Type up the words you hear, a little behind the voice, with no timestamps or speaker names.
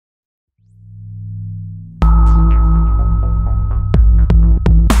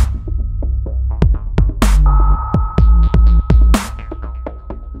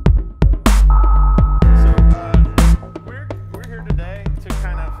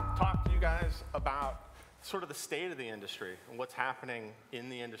guys about sort of the state of the industry and what's happening in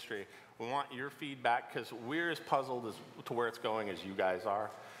the industry. We want your feedback because we're as puzzled as to where it's going as you guys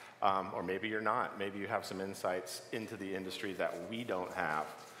are. Or maybe you're not. Maybe you have some insights into the industry that we don't have.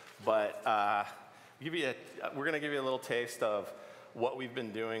 But we're going to give you a little taste of what we've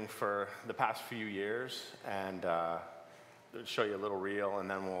been doing for the past few years and show you a little reel, and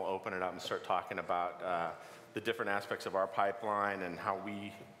then we'll open it up and start talking about the different aspects of our pipeline and how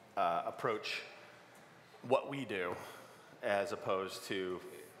we approach what we do as opposed to,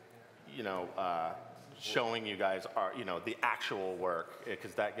 showing you guys our, the actual work,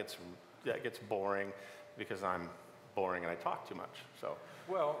 because that gets boring because I'm boring and I talk too much. So.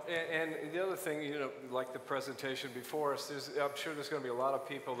 Well, and the other thing, like the presentation before us, I'm sure there's going to be a lot of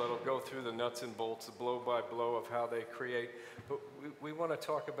people that'll go through the nuts and bolts, the blow by blow of how they create. But we want to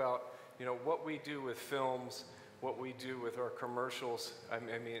talk about, what we do with films, what we do with our commercials. I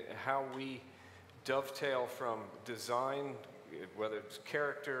mean, how we dovetail from design, whether it's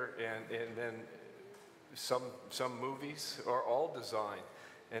character, and then some movies are all design.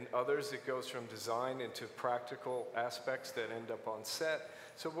 And others, it goes from design into practical aspects that end up on set.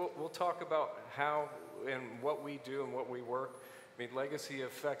 So we'll talk about how and what we do and what we work. I mean, Legacy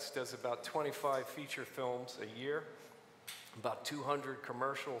Effects does about 25 feature films a year, about 200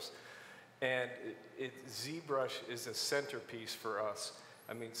 commercials, and ZBrush is a centerpiece for us.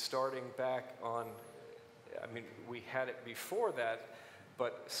 I mean, starting back on, we had it before that,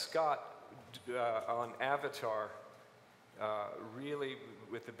 but Scott on Avatar, really,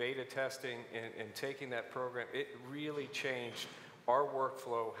 with the beta testing and taking that program, it really changed our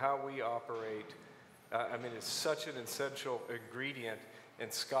workflow, how we operate. It's such an essential ingredient,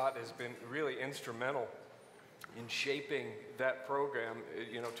 and Scott has been really instrumental in shaping that program,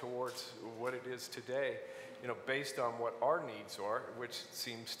 towards what it is today, based on what our needs are, which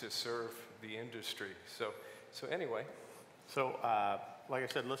seems to serve the industry. So anyway. So, like I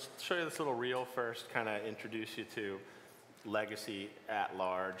said, let's show you this little reel first, kind of introduce you to Legacy at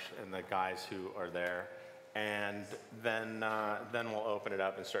large and the guys who are there, and then we'll open it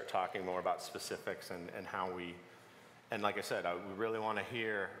up and start talking more about specifics and how we, and like I said, we really want to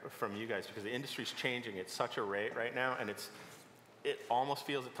hear from you guys because the industry's changing at such a rate right now, and it almost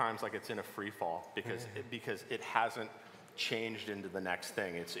feels at times like it's in a free fall because it hasn't changed into the next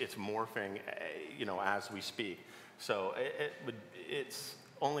thing. It's morphing, as we speak. So it's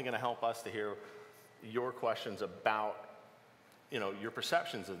only going to help us to hear your questions about your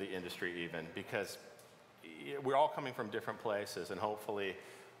perceptions of the industry even, because we're all coming from different places, and hopefully,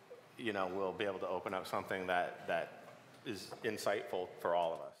 we'll be able to open up something that is insightful for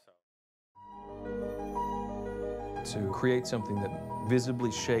all of us. To create something that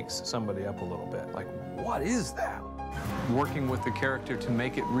visibly shakes somebody up a little bit, like, what is that? Working with the character to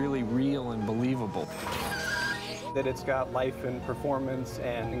make it really real and believable. That it's got life and performance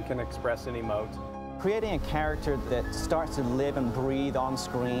and can express and emote. Creating a character that starts to live and breathe on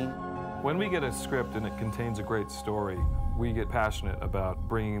screen. When we get a script and it contains a great story, we get passionate about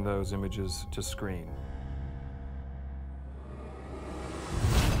bringing those images to screen.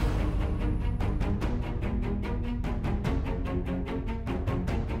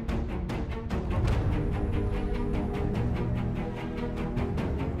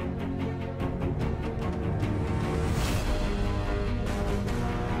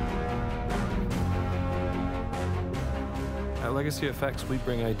 At Legacy Effects, we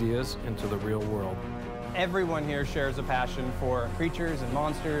bring ideas into the real world. Everyone here shares a passion for creatures and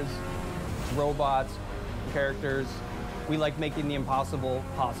monsters, robots, characters. We like making the impossible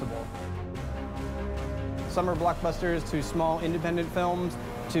possible. Summer blockbusters to small independent films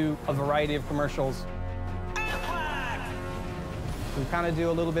to a variety of commercials. We kind of do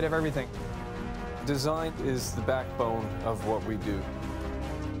a little bit of everything. Design is the backbone of what we do.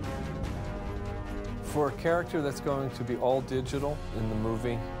 For a character that's going to be all digital in the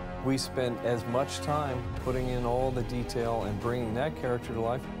movie, we spend as much time putting in all the detail and bringing that character to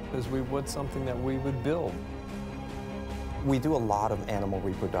life as we would something that we would build. We do a lot of animal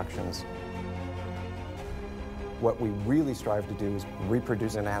reproductions. What we really strive to do is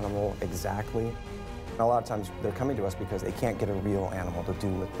reproduce an animal exactly. A lot of times they're coming to us because they can't get a real animal to do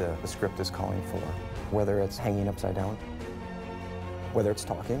what the script is calling for, whether it's hanging upside down, whether it's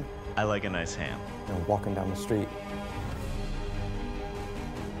talking. I like a nice ham. Walking down the street.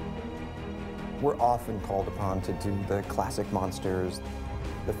 We're often called upon to do the classic monsters,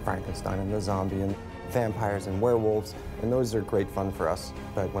 the Frankenstein and the zombie and vampires and werewolves, and those are great fun for us.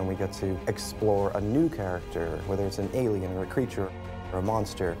 But when we get to explore a new character, whether it's an alien or a creature or a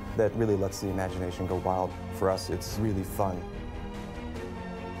monster, that really lets the imagination go wild. For us, it's really fun.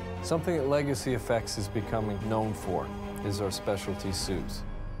 Something that Legacy Effects is becoming known for is our specialty suits.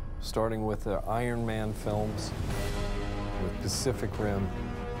 Starting with the Iron Man films, with Pacific Rim,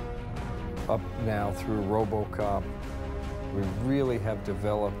 up now through RoboCop, we really have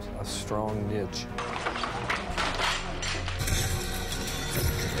developed a strong niche.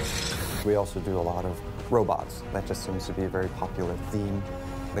 We also do a lot of robots. That just seems to be a very popular theme.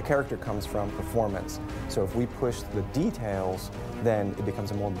 The character comes from performance, so if we push the details, then it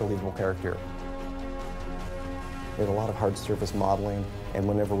becomes a more believable character. We have a lot of hard surface modeling, and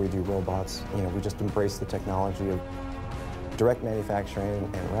whenever we do robots, we just embrace the technology of direct manufacturing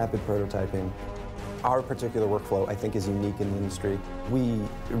and rapid prototyping. Our particular workflow, I think, is unique in the industry. We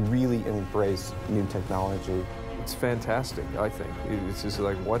really embrace new technology. It's fantastic, I think. It's just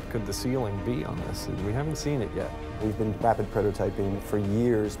like, what could the ceiling be on this? We haven't seen it yet. We've been rapid prototyping for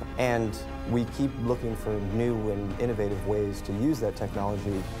years, and we keep looking for new and innovative ways to use that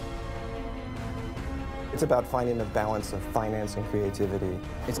technology. It's about finding a balance of finance and creativity.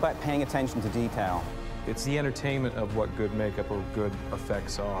 It's about paying attention to detail. It's the entertainment of what good makeup or good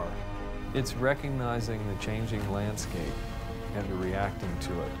effects are. It's recognizing the changing landscape and reacting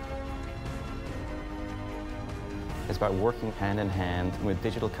to it. It's about working hand in hand with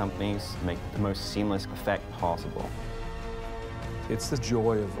digital companies to make the most seamless effect possible. It's the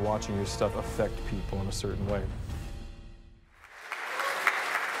joy of watching your stuff affect people in a certain way.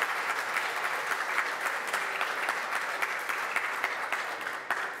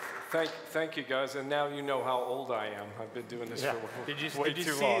 Thank you, guys. And now you know how old I am. I've been doing this for way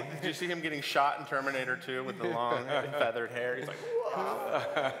too long. Did you see him getting shot in Terminator 2 with the long feathered hair? He's like,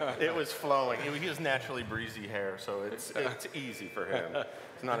 whoa. It was flowing. He was naturally breezy hair, so it's easy for him.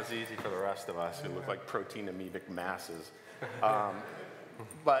 It's not as easy for the rest of us who look like protein amoebic masses. So,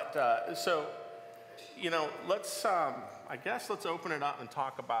 I guess let's open it up and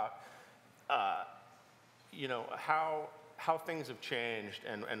talk about, how things have changed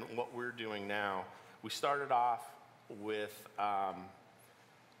and what we're doing now. We started off with,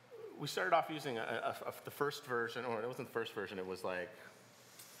 using the first version, or it wasn't the first version, it was like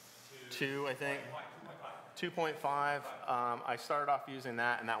 2, I think. 2.5. I started off using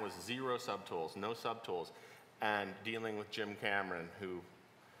that, and that was 0 subtools, no subtools, and dealing with Jim Cameron, who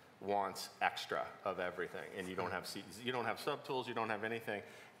wants extra of everything, and you don't have subtools, you don't have anything.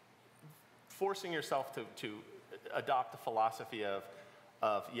 Forcing yourself to adopt the philosophy of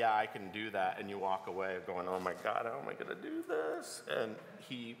yeah, I can do that, and you walk away going, oh my God, how am I going to do this? And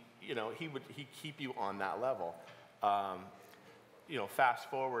he'd keep you on that level. Fast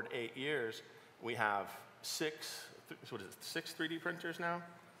forward 8 years, we have 6 3D printers now?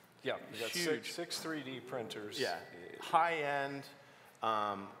 Yeah, we got huge. six 3D printers. Yeah, high end.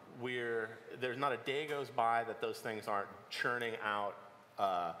 There's not a day goes by that those things aren't churning out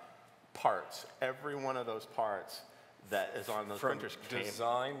parts. Every one of those parts that is on those printers came.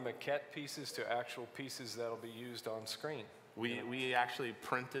 Design maquette pieces to actual pieces that'll be used on screen. We actually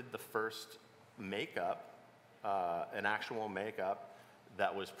printed the first makeup, an actual makeup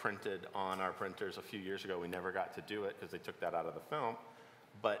that was printed on our printers a few years ago. We never got to do it because they took that out of the film.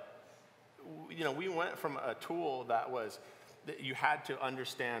 But we went from a tool that you had to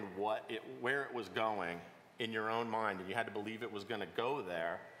understand where it was going in your own mind, and you had to believe it was going to go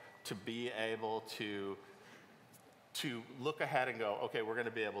there, to be able to look ahead and go, okay, we're going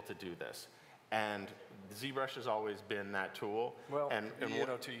to be able to do this. And ZBrush has always been that tool. Well,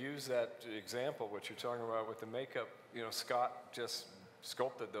 to use that example, what you're talking about with the makeup, Scott just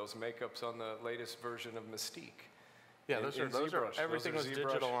sculpted those makeups on the latest version of Mystique. Yeah, those are everything was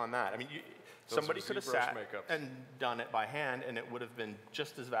digital on that. I mean, somebody could have sat and done it by hand, and it would have been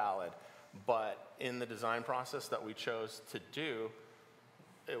just as valid. But in the design process that we chose to do,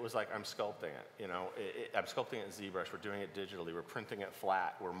 it was like, I'm sculpting it, I'm sculpting it in ZBrush, we're doing it digitally, we're printing it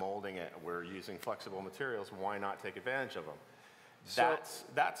flat, we're molding it, we're using flexible materials, why not take advantage of them? So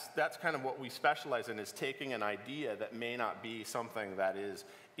that's kind of what we specialize in, is taking an idea that may not be something that is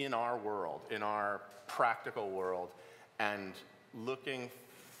in our world, in our practical world, and looking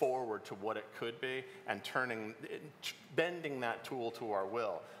forward to what it could be and bending that tool to our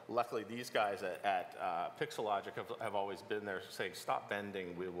will. Luckily, these guys at Pixelogic have always been there saying, stop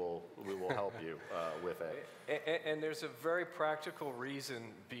bending, we will help you with it. And there's a very practical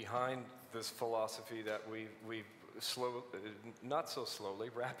reason behind this philosophy that we've not so slowly,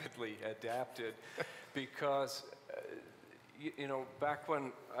 rapidly adapted, because back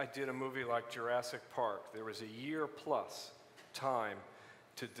when I did a movie like Jurassic Park, there was a year plus time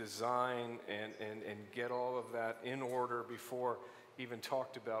to design and get all of that in order before even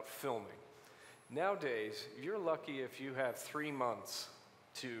talked about filming. Nowadays, you're lucky if you have 3 months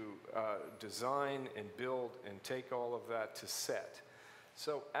to design and build and take all of that to set.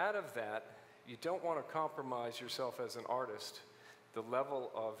 So out of that, you don't want to compromise yourself as an artist, the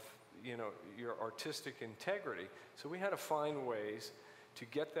level of your artistic integrity. So we had to find ways to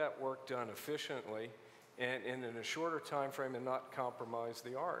get that work done efficiently and in a shorter time frame and not compromise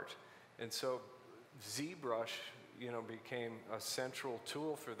the art. And so ZBrush became a central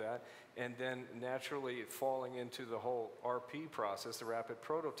tool for that, and then naturally falling into the whole RP process, the rapid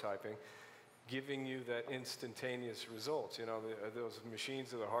prototyping, giving you that instantaneous results. Those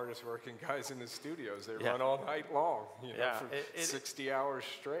machines are the hardest working guys in the studios. They run all night long, for 60 hours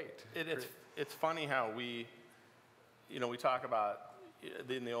straight. It's funny how we talk about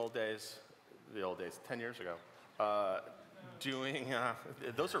in the old days, 10 years ago, doing,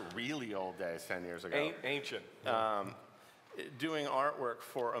 those are really old days 10 years ago. Ancient. Doing artwork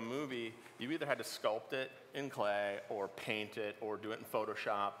for a movie, you either had to sculpt it in clay or paint it or do it in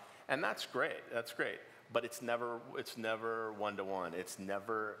Photoshop. And that's great, but it's never one-to-one. It's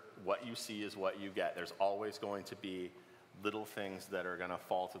never what you see is what you get. There's always going to be little things that are gonna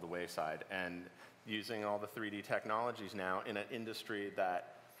fall to the wayside. And using all the 3D technologies now in an industry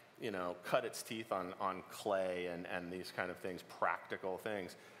that cut its teeth on clay and these kind of things, practical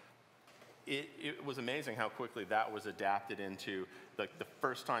things, it was amazing how quickly that was adapted into the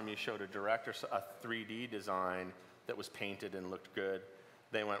first time you showed a director a 3D design that was painted and looked good.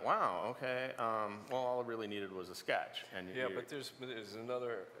 They went, wow, okay, well, all I really needed was a sketch. And but there's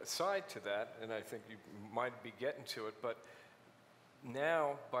another side to that, and I think you might be getting to it, but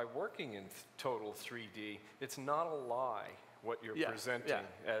now, by working in total 3D, it's not a lie what you're presenting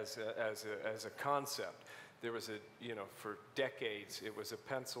as a concept. There was for decades, it was a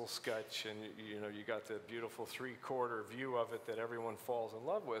pencil sketch, and you got the beautiful 3/4 view of it that everyone falls in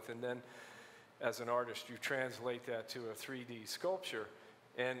love with, and then as an artist, you translate that to a 3D sculpture,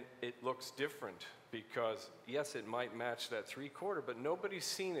 and it looks different because, yes, it might match that 3/4, but nobody's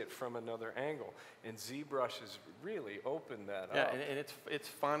seen it from another angle. And ZBrush has really opened that up. Yeah, and it's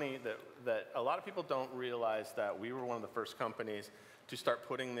funny that a lot of people don't realize that we were one of the first companies to start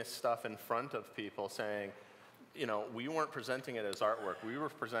putting this stuff in front of people, saying, we weren't presenting it as artwork. We were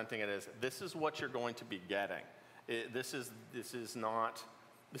presenting it as, this is what you're going to be getting. This is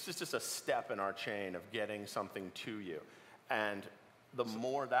just a step in our chain of getting something to you. And the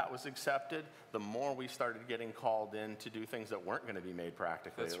more that was accepted, the more we started getting called in to do things that weren't going to be made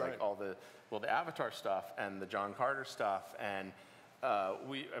practically. That's like right. all the Avatar stuff and the John Carter stuff, and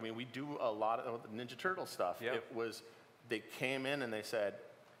we do a lot of Ninja Turtle stuff. Yep. They came in and they said,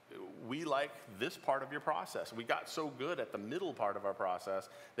 we like this part of your process. We got so good at the middle part of our process,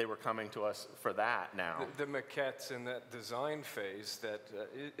 they were coming to us for that now. The maquettes and that design phase, that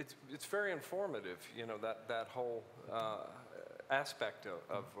it's very informative, that whole aspect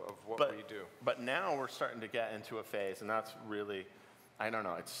of what we do. But now we're starting to get into a phase, and that's really, I don't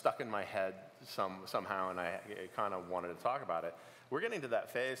know, it's stuck in my head somehow, and I kind of wanted to talk about it. We're getting to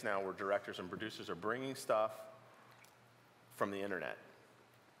that phase now where directors and producers are bringing stuff from the internet.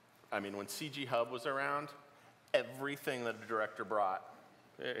 I mean, when CG Hub was around, everything that a director brought,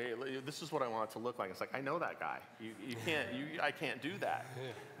 hey, this is what I want it to look like. It's like, I know that guy. I can't do that.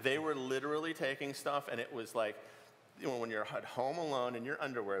 Yeah. They were literally taking stuff, and it was like, when you're at home alone in your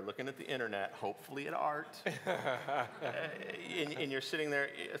underwear looking at the internet, hopefully at art, and you're sitting there,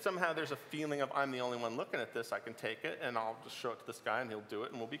 somehow there's a feeling of, I'm the only one looking at this, I can take it, and I'll just show it to this guy, and he'll do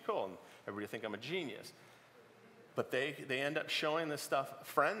it, and we'll be cool, and everybody think I'm a genius. But they end up showing this stuff,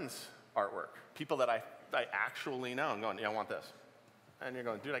 friends' artwork, people that I actually know, and going, yeah, I want this. And you're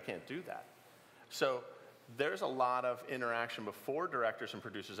going, dude, I can't do that. So there's a lot of interaction before directors and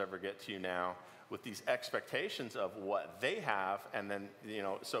producers ever get to you now with these expectations of what they have, and then,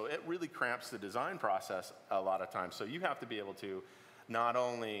 so it really cramps the design process a lot of times. So you have to be able to not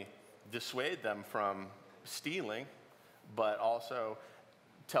only dissuade them from stealing, but also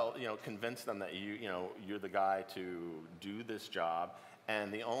convince them that you're the guy to do this job.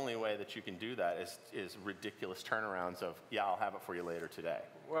 And the only way that you can do that is ridiculous turnarounds of, yeah, I'll have it for you later today.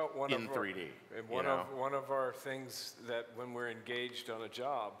 Well, in 3D. One of our things that when we're engaged on a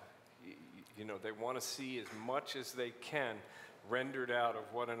job, they want to see as much as they can rendered out of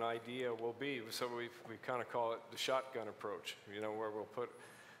what an idea will be. So we kind of call it the shotgun approach, where we'll put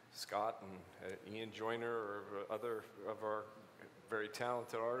Scott and Ian Joyner or other of our very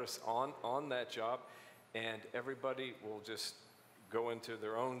talented artists on that job, and everybody will just go into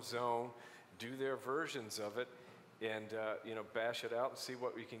their own zone, do their versions of it, and bash it out and see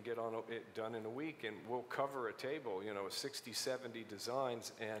what we can get done in a week. And we'll cover a table, 60, 70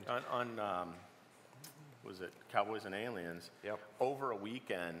 designs. And was it Cowboys and Aliens? Yep. Over a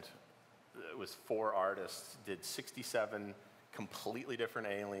weekend, it was 4 artists, did 67 completely different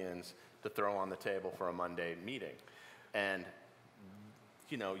aliens to throw on the table for a Monday meeting. And,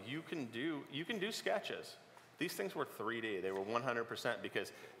 you know, you can do sketches. These things were 3D. They were 100%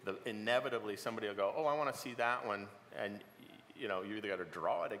 because inevitably somebody will go, oh, I want to see that one. And, you know, you either got to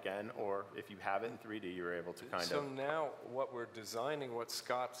draw it again, or if you have it in 3D, you're able to kind of. So now what we're designing, what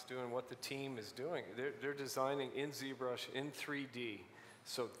Scott's doing, what the team is doing, they're designing in ZBrush in 3D.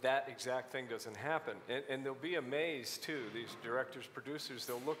 So that exact thing doesn't happen. And they'll be amazed too, these directors, producers,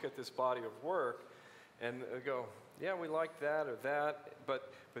 they'll look at this body of work and they'll go, yeah, we like that or that,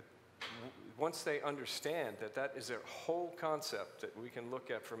 but once they understand that that is a whole concept that we can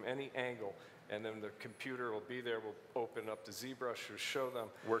look at from any angle, and then the computer will be there, we'll open up the ZBrush or show them.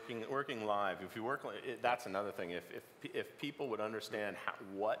 Working live, if you work, that's another thing. If people would understand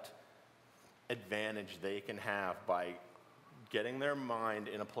what advantage they can have by getting their mind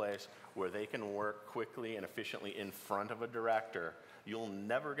in a place where they can work quickly and efficiently in front of a director, you'll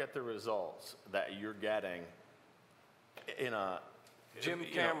never get the results that you're getting in a... Jim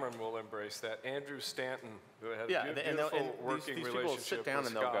Cameron will embrace that. Andrew Stanton, who had a beautiful working these relationship people will sit down with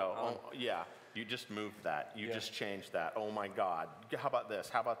and they'll Scott. go, oh, yeah, you just moved that. You just changed that. Oh, my God. How about this?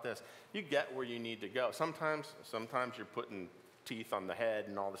 How about this? You get where you need to go. Sometimes you're putting teeth on the head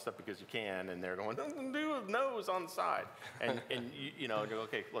and all this stuff because you can, and they're going, do a nose on the side. And you know, go,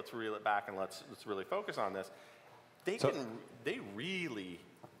 okay, let's reel it back and let's really focus on this. They really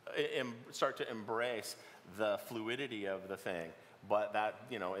start to embrace the fluidity of the thing. But that,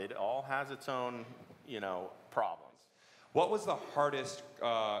 you know, it all has its own, you know, problems. What was the hardest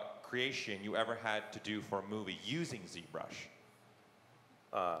creation you ever had to do for a movie using ZBrush?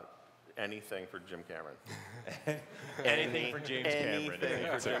 Anything for Jim Cameron. Anything for James Cameron. Anything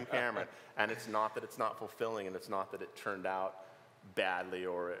for Jim Cameron. And it's not that it's not fulfilling, and it's not that it turned out badly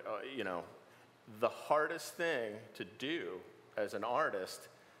or, you know. The hardest thing to do as an artist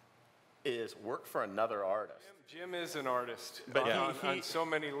is work for another artist. Jim is an artist, but on so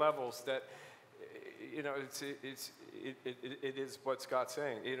many levels that, you know, it is what Scott's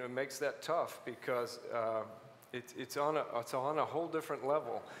saying. You know, it makes that tough because it's on a whole different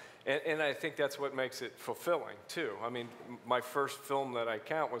level, and I think that's what makes it fulfilling too. I mean, my first film that I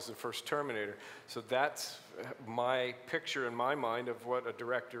count was the first Terminator, so that's my picture in my mind of what a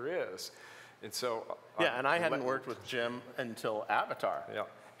director is, and so yeah. And I hadn't worked with Jim until Avatar. Yeah.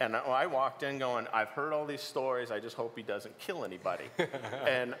 And I walked in going, I've heard all these stories, I just hope he doesn't kill anybody.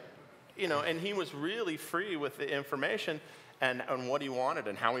 And, you know, and he was really free with the information and what he wanted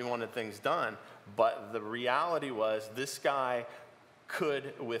and how he wanted things done. But the reality was this guy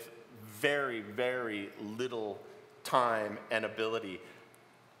could, with very, very little time and ability,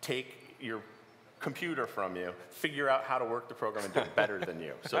 take your computer from you, figure out how to work the program and do it better than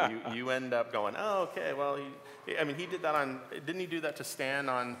you. So you end up going, oh, okay, well, he did that on, didn't he do that to Stan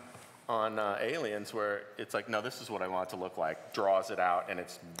on Aliens, where it's like, no, this is what I want it to look like, draws it out, and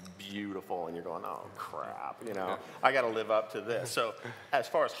it's beautiful, and you're going, oh, crap, you know, I got to live up to this. So as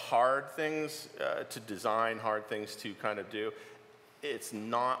far as hard things to design, hard things to kind of do, it's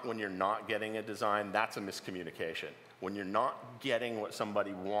not when you're not getting a design, that's a miscommunication. When you're not getting what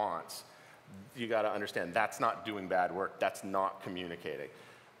somebody wants, you got to understand that's not doing bad work, that's not communicating.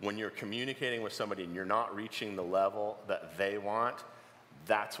 When you're communicating with somebody and you're not reaching the level that they want,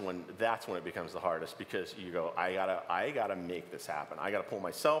 that's when it becomes the hardest, because you go, I gotta make this happen. I gotta pull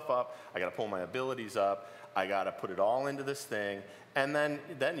myself up, I gotta pull my abilities up, I gotta put it all into this thing, and then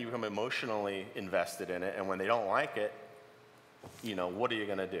you become emotionally invested in it, and when they don't like it, you know, what are you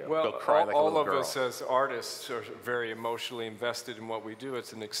going to do? Well, go cry like a little girl. All of us as artists are very emotionally invested in what we do.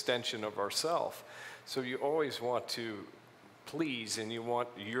 It's an extension of ourself. So you always want to please, and you want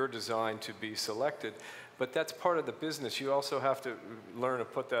your design to be selected. But that's part of the business. You also have to learn to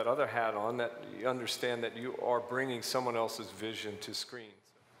put that other hat on, that you understand that you are bringing someone else's vision to screen.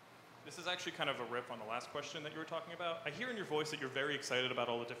 This is actually kind of a riff on the last question that you were talking about. I hear in your voice that you're very excited about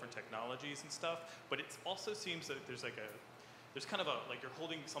all the different technologies and stuff, but it also seems that there's kind of like you're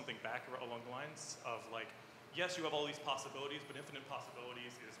holding something back along the lines of like, yes, you have all these possibilities, but infinite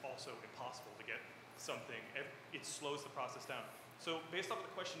possibilities is also impossible to get something. It slows the process down. So based off of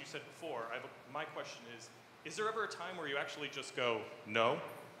the question you said before, my question is there ever a time where you actually just go, no,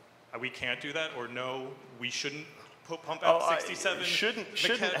 we can't do that, or no, we shouldn't pump out 67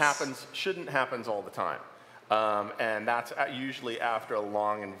 shouldn't happens all the time. And that's usually after a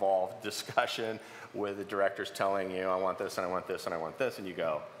long, involved discussion with the directors telling you, I want this, and I want this, and I want this, and you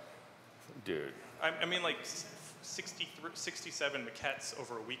go, dude. I mean, like 67 maquettes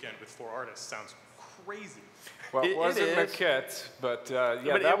over a weekend with 4 artists sounds crazy. Well, it wasn't is. maquettes, but yeah,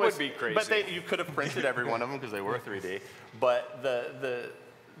 But that it was, would be crazy. But you could have printed every one of them because they were 3D. But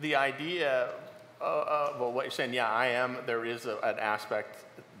the idea, well, what you're saying, yeah, there is an aspect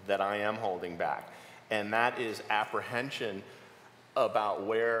that I am holding back. And that is apprehension about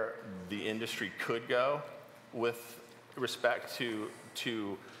where the industry could go with respect to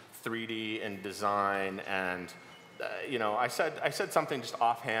 3D and design. And, you know, I said something just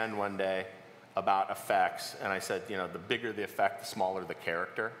offhand one day about effects, and I said, you know, the bigger the effect, the smaller the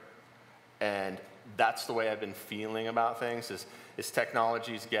character. And that's the way I've been feeling about things, is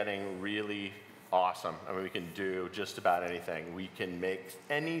technology's getting really awesome. I mean, we can do just about anything. We can make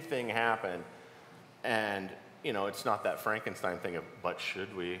anything happen. And, you know, it's not that Frankenstein thing of, but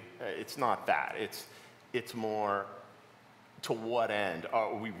should we? It's not that. It's more, to what end?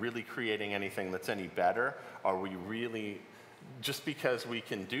 Are we really creating anything that's any better? Are we really, just because we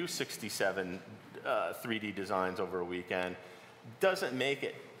can do 67 3D designs over a weekend, doesn't make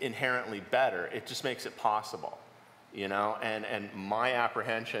it inherently better. It just makes it possible, you know? And my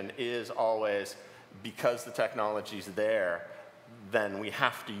apprehension is always, because the technology's there, then we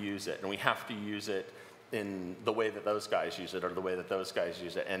have to use it, and we have to use it in the way that those guys use it, or the way that those guys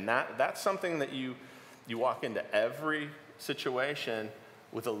use it. And that's something that you walk into every situation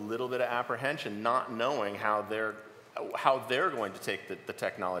with a little bit of apprehension, not knowing how they're going to take the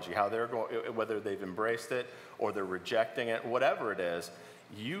technology, whether they've embraced it or they're rejecting it, whatever it is.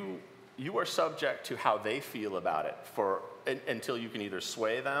 You are subject to how they feel about it until you can either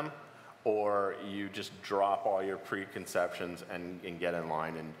sway them, or you just drop all your preconceptions and get in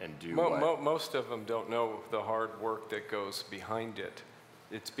line and do Most of them don't know the hard work that goes behind it.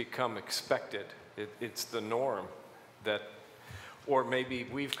 It's become expected. It's the norm that, or maybe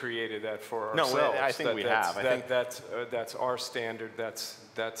we've created that for ourselves. No, I think we have. I think that's our standard.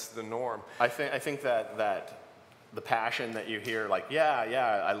 That's the norm. I think that the passion that you hear, like,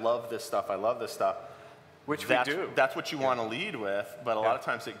 yeah, I love this stuff. Which we do. That's what you want to lead with, but a lot of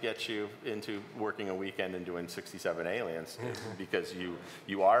times it gets you into working a weekend and doing 67 aliens because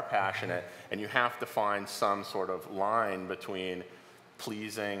you are passionate, and you have to find some sort of line between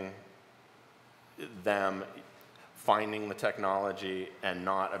pleasing them, finding the technology, and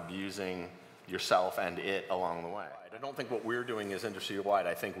not abusing yourself and it along the way. I don't think what we're doing is industry-wide.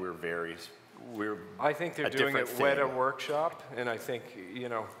 I think I think they're doing it Weta Workshop, and I think, you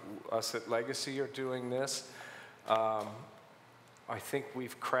know, us at Legacy are doing this. I think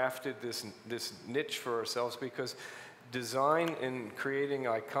we've crafted this niche for ourselves, because design and creating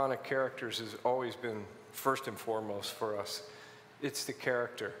iconic characters has always been first and foremost for us. It's the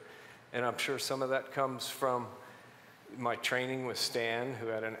character. And I'm sure some of that comes from my training with Stan, who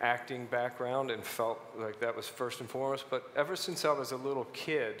had an acting background and felt like that was first and foremost. But ever since I was a little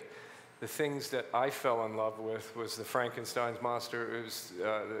kid, the things that I fell in love with was the Frankenstein's monster, it was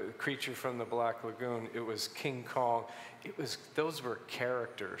the creature from the Black Lagoon, it was King Kong. Those were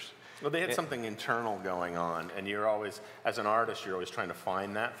characters. Well, they had something internal going on, and you're always, as an artist, you're always trying to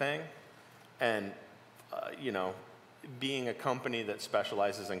find that thing. And, you know, being a company that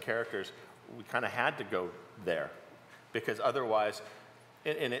specializes in characters, we kind of had to go there, because otherwise,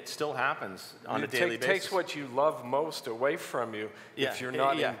 and it still happens on a daily basis. It takes what you love most away from you if you're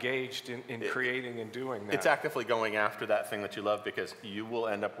not engaged in creating and doing that. It's actively going after that thing that you love, because you will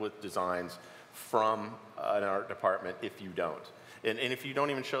end up with designs from an art department if you don't. And if you don't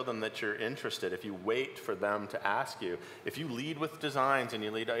even show them that you're interested, if you wait for them to ask you, if you lead with designs and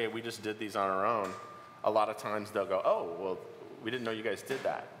you lead, hey, we just did these on our own, a lot of times they'll go, oh, well, we didn't know you guys did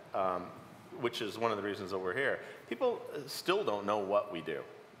that. Which is one of the reasons that we're here. People still don't know what we do,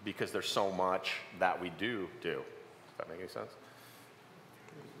 because there's so much that we do. Does that make any sense?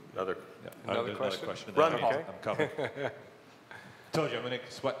 Another question? Run, Paul. I'm coming. Told you, I'm going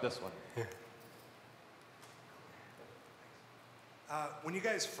to sweat this one. When you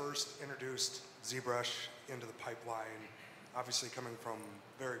guys first introduced ZBrush into the pipeline, obviously coming from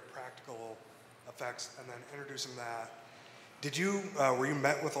very practical effects and then introducing that, were you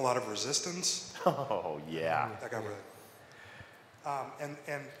met with a lot of resistance? Oh, yeah. That got really.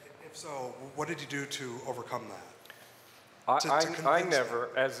 And if so, what did you do to overcome that? I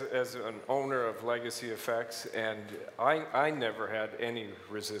never, as an owner of Legacy Effects, and I never had any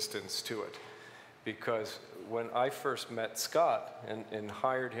resistance to it, because when I first met Scott and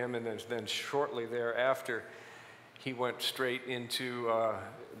hired him, and then shortly thereafter, he went straight into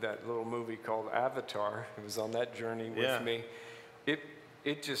that little movie called Avatar. He was on that journey with me.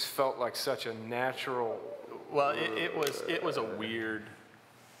 It just felt like such a natural. Well, it was a weird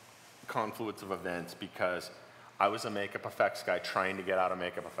confluence of events, because I was a makeup effects guy trying to get out of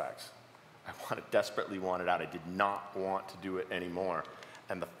makeup effects. desperately wanted out. I did not want to do it anymore.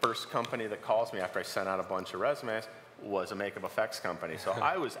 And the first company that calls me after I sent out a bunch of resumes was a makeup effects company. So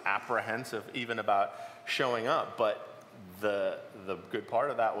I was apprehensive even about showing up, but the good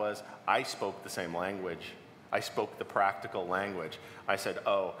part of that was I spoke the same language. I spoke the practical language. I said,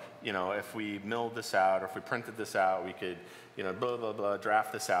 oh, you know, if we milled this out, or if we printed this out, we could, you know, blah, blah, blah,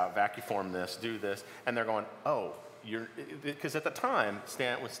 draft this out, vacuform this, do this. And they're going, oh, because at the time,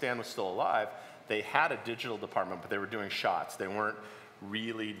 Stan was still alive, they had a digital department, but they were doing shots. They weren't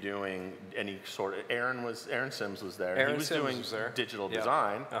really doing any sort of, Aaron Sims was there. He was doing digital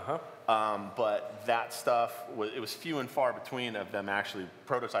design. But that stuff, it was few and far between of them actually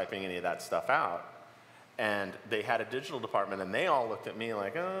prototyping any of that stuff out. And they had a digital department, and they all looked at me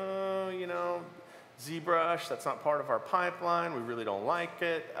like, oh, you know, ZBrush, that's not part of our pipeline. We really don't like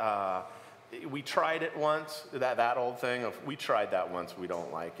it. We tried it once, that old thing of, we tried that once, we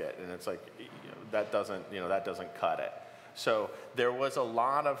don't like it. And it's like, that doesn't cut it. So there was a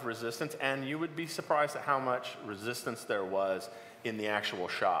lot of resistance, and you would be surprised at how much resistance there was in the actual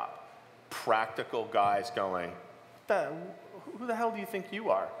shop. Practical guys going, who the hell do you think you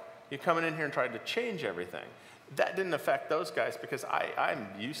are? You're coming in here and trying to change everything. That didn't affect those guys because I'm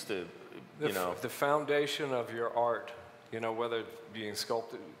used to, you know. The foundation of your art, you know, whether being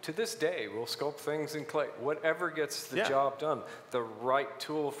sculpted, to this day, we'll sculpt things in clay. Whatever gets the job done, the right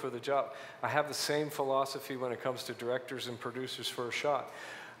tool for the job. I have the same philosophy when it comes to directors and producers for a shot.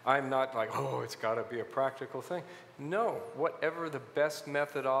 I'm not like, oh, it's got to be a practical thing. No, whatever the best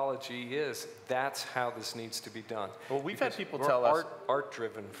methodology is, that's how this needs to be done. Well, we've had people tell us,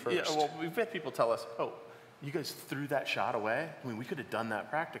 art-driven first. Yeah, well, we've had people tell us, oh, you guys threw that shot away? I mean, we could have done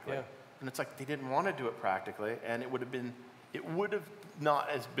that practically. Yeah. And it's like they didn't want to do it practically, and it would have not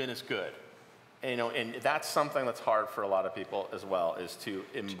been as good. And, you know, and that's something that's hard for a lot of people as well, is to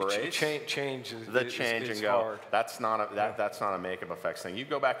embrace change and go. Hard. That's not a makeup effects thing. You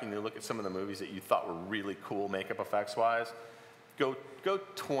go back and you look at some of the movies that you thought were really cool makeup effects wise. Go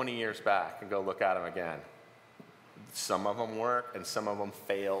 20 years back and go look at them again. Some of them work and some of them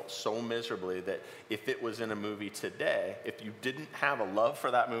fail so miserably that if it was in a movie today, if you didn't have a love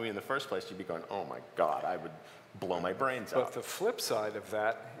for that movie in the first place, you'd be going, oh my God, I would blow my brains out. But the flip side of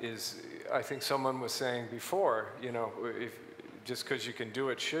that is, I think someone was saying before, you know, just because you can do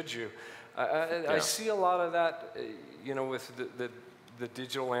it, should you? I see a lot of that, you know, with the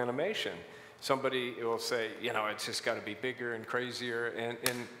digital animation. Somebody will say, you know, it's just got to be bigger and crazier,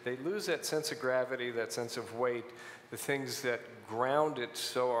 and they lose that sense of gravity, that sense of weight, the things that ground it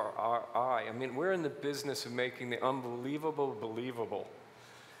so our eye. I mean, we're in the business of making the unbelievable believable.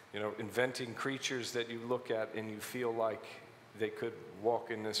 You know, inventing creatures that you look at and you feel like they could walk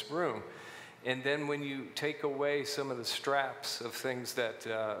in this room. And then when you take away some of the straps of things that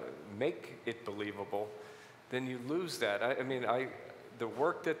make it believable, then you lose that. I mean, the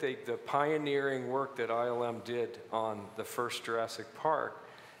work that the pioneering work that ILM did on the first Jurassic Park,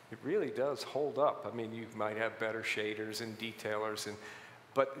 it really does hold up. I mean, you might have better shaders and detailers,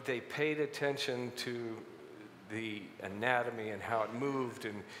 but they paid attention to the anatomy and how it moved,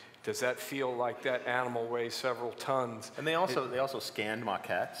 and does that feel like that animal weighs several tons? And they also scanned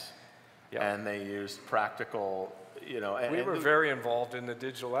maquettes, and they used practical, you know. We were very involved in the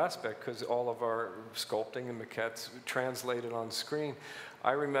digital aspect because all of our sculpting and maquettes translated on screen.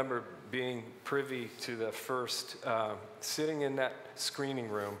 I remember being privy to the first, sitting in that screening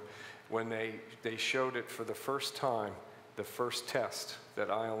room when they showed it for the first time, the first test that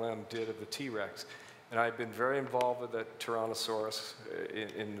ILM did of the T-Rex. And I'd been very involved with the Tyrannosaurus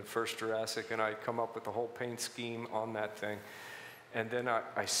in the first Jurassic, and I'd come up with the whole paint scheme on that thing. And then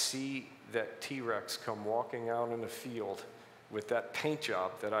I see that T-Rex come walking out in the field with that paint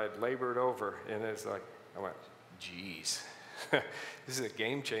job that I'd labored over, and it's like, I went, geez, this is a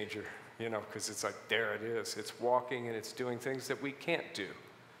game changer, you know, because it's like, there it is. It's walking and it's doing things that we can't do.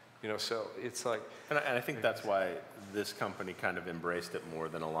 You know, so it's like... And I think that's why this company kind of embraced it more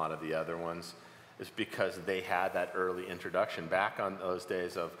than a lot of the other ones, is because they had that early introduction back on those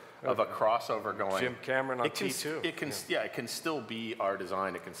days of a crossover going. Jim Cameron on T2. It can still be our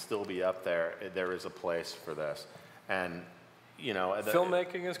design. It can still be up there. There is a place for this. And, you know...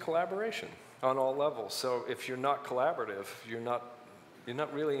 Filmmaking is collaboration on all levels. So if you're not collaborative, you're not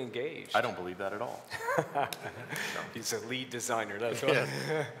really engaged. I don't believe that at all. No. He's a lead designer, that's what.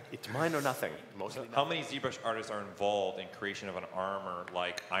 It's mine or nothing, mostly. How many ZBrush artists are involved in creation of an armor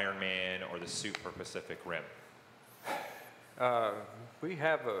like Iron Man or the suit for Pacific Rim? We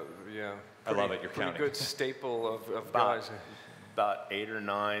have I love it, you're pretty counting. Good staple of guys. About 8 or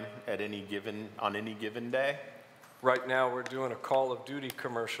 9 on any given day. right now we're doing a Call of Duty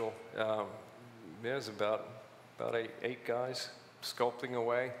commercial. There's about eight guys sculpting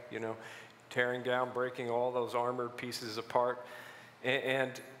away, you know, tearing down, breaking all those armored pieces apart.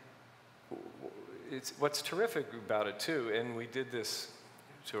 And it's what's terrific about it too, and we did this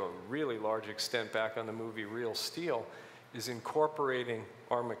to a really large extent back on the movie Real Steel, is incorporating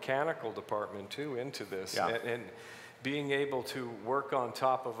our mechanical department too into this. Yeah. And being able to work on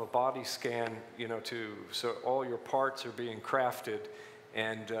top of a body scan, you know, so all your parts are being crafted,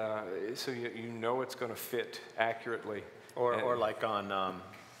 and so you know it's going to fit accurately. Or like on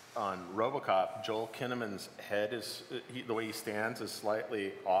RoboCop, Joel Kinnaman's head is, the way he stands is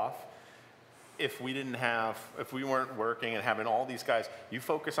slightly off. If we weren't working and having all these guys, you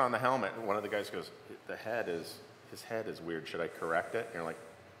focus on the helmet, and one of the guys goes, his head is weird, should I correct it? And you're like,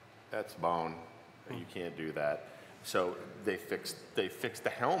 that's bone, you can't do that. So they fixed the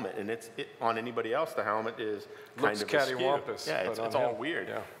helmet, and on anybody else, the helmet is kind of askew. cattywampus. Yeah, it's all weird.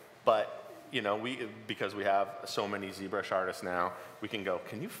 Yeah. But you know, because we have so many ZBrush artists now, we can go,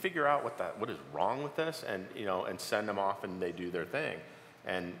 can you figure out what is wrong with this? And you know, and send them off, and they do their thing.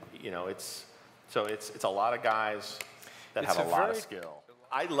 And you know, it's a lot of guys that have a lot of skill.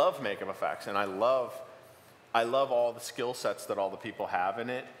 I love makeup effects, and I love all the skill sets that all the people have in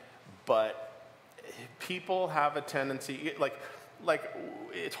it, but people have a tendency, like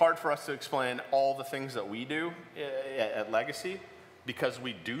it's hard for us to explain all the things that we do at Legacy because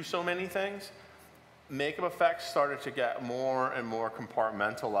we do so many things. Makeup effects started to get more and more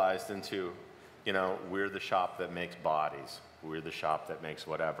compartmentalized into, you know, we're the shop that makes bodies, we're the shop that makes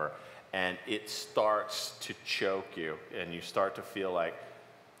whatever, and it starts to choke you, and you start to feel like,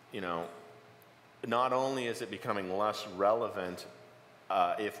 you know, not only is it becoming less relevant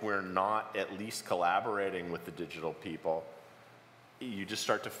if we're not at least collaborating with the digital people, you just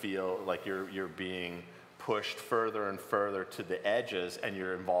start to feel like you're being pushed further and further to the edges, and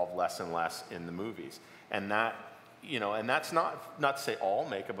you're involved less and less in the movies. And that, you know, and that's not to say all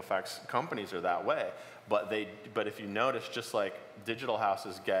makeup effects companies are that way, but if you notice, just like digital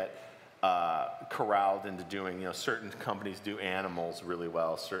houses get corralled into doing, you know, certain companies do animals really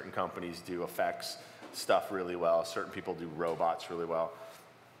well, certain companies do effects stuff really well, certain people do robots really well.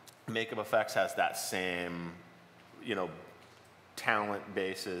 Makeup effects has that same, you know, talent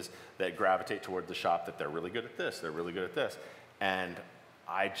bases that gravitate toward the shop that they're really good at this, they're really good at this. And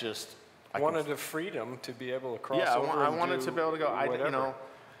I wanted the freedom to be able to cross over. Yeah, I wanted to be able to go, whatever. you know,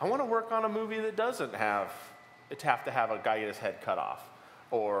 I want to work on a movie that doesn't have to have a guy get his head cut off.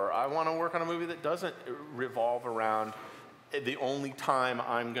 Or I want to work on a movie that doesn't revolve around the only time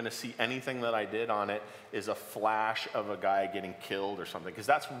I'm going to see anything that I did on it is a flash of a guy getting killed or something, because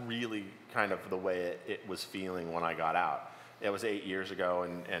that's really kind of the way it was feeling when I got out. It was 8 years ago,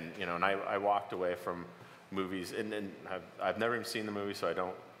 and you know, and I walked away from movies, and I've never even seen the movie, so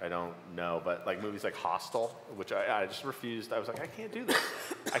I don't know, but like movies like Hostel, which I just refused. I was like, I can't do this.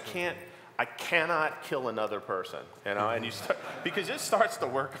 I cannot kill another person, you know, and you start, because it starts to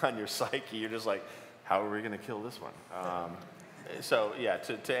work on your psyche. You're just like, how are we going to kill this one? So yeah,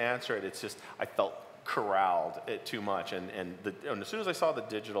 to answer it, it's just I felt corralled too much, and as soon as I saw the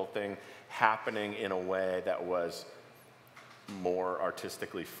digital thing happening in a way that was more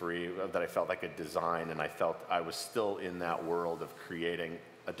artistically free, that I felt like a design, and I felt I was still in that world of creating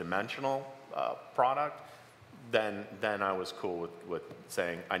a dimensional product, then I was cool with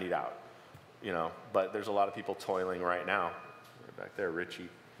saying I need out. You know, but there's a lot of people toiling right now, right back there, Richie,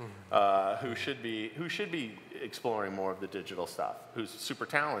 who should be exploring more of the digital stuff, who's super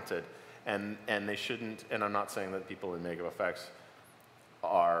talented, and they shouldn't. And I'm not saying that people in makeup effects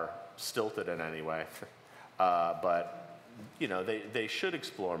are stilted in any way, but you know, they should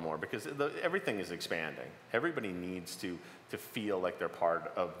explore more, because everything is expanding. Everybody needs to feel like they're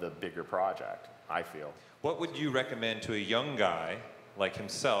part of the bigger project, I feel. What would you recommend to a young guy like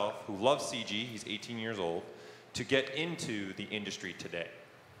himself, who loves CG, he's 18 years old, to get into the industry today?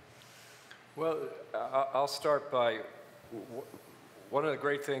 Well, I'll start by, one of the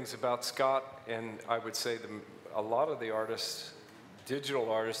great things about Scott, and I would say a lot of the artists, digital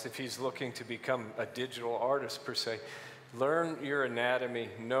artists, if he's looking to become a digital artist per se, learn your anatomy,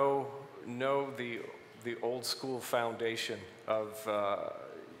 know the old school foundation of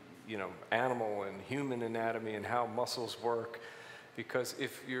you know, animal and human anatomy and how muscles work. Because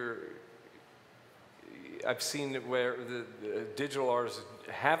I've seen it where the digital artists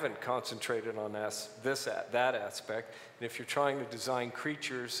haven't concentrated on that aspect. And if you're trying to design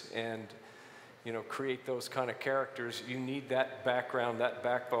creatures and, you know, create those kind of characters, you need that background, that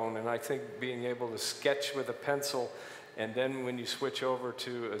backbone. And I think being able to sketch with a pencil, and then when you switch over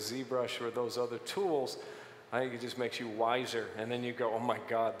to a ZBrush or those other tools, I think it just makes you wiser, and then you go, oh my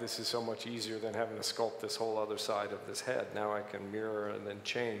God, this is so much easier than having to sculpt this whole other side of this head. Now I can mirror and then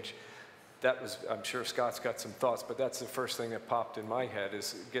change. That was, I'm sure Scott's got some thoughts, but that's the first thing that popped in my head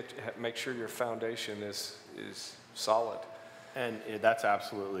is make sure your foundation is solid. And that's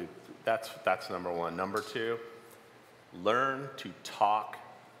absolutely, that's number one. Number two, learn to talk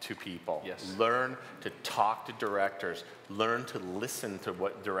to people. Yes. Learn to talk to directors. Learn to listen to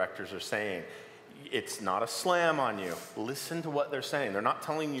what directors are saying. It's not a slam on you. Listen to what they're saying. They're not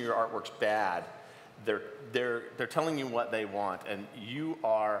telling you your artwork's bad. They're telling you what they want, and you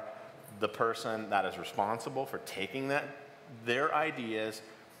are the person that is responsible for taking their ideas,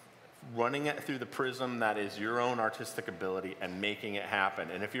 running it through the prism that is your own artistic ability, and making it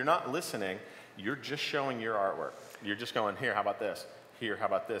happen. And if you're not listening, you're just showing your artwork. You're just going, here, how about this? Here, how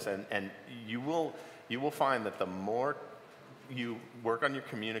about this? And you will find that the more you work on your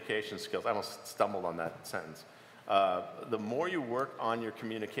communication skills, I almost stumbled on that sentence. The more you work on your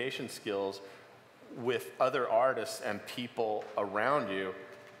communication skills with other artists and people around you,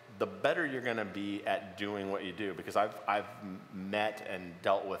 the better you're going to be at doing what you do. Because I've met and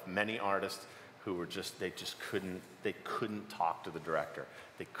dealt with many artists who were they couldn't talk to the director.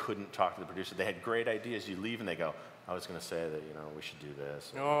 They couldn't talk to the producer. They had great ideas. You leave and they go, I was going to say that, we should do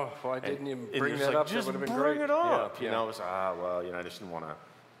this. Oh, why didn't you and bring that like, up? Just that would have been bring great. it up. Yeah, It was, I just didn't want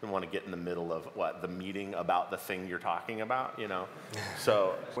to get in the middle of the meeting about the thing you're talking about,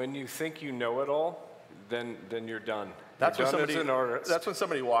 So when you think you know it all, then you're done. That's you're when done somebody. as an artist. That's when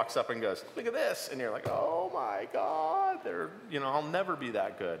somebody walks up and goes, "Look at this," and you're like, "Oh my God!" I'll never be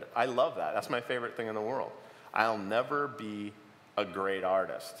that good. I love that. That's my favorite thing in the world. I'll never be a great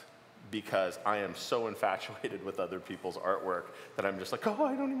artist because I am so infatuated with other people's artwork that I'm just like, "Oh,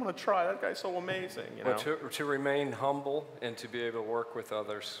 I don't even want to try. That guy's so amazing." Well, to remain humble and to be able to work with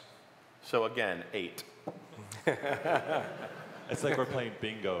others. So again, 8. It's like we're playing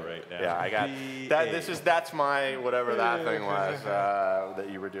bingo right now. Yeah, I got that. That's my whatever that thing was that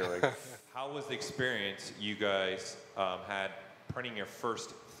you were doing. How was the experience you guys had printing your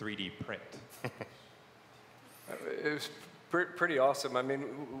first 3D print? It was pretty awesome. I mean,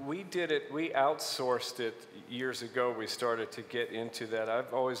 we did it, we outsourced it years ago. We started to get into that.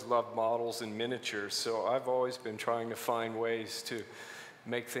 I've always loved models and miniatures, so I've always been trying to find ways to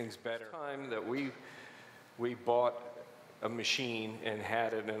make things better. Time that we bought a machine and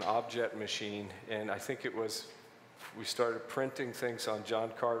had it, an object machine, and I think it was, we started printing things on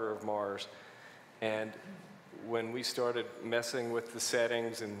John Carter of Mars, and when we started messing with the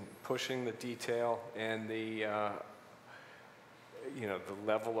settings and pushing the detail and the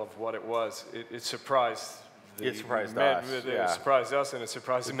level of what it was, it surprised It surprised us. It surprised us, and it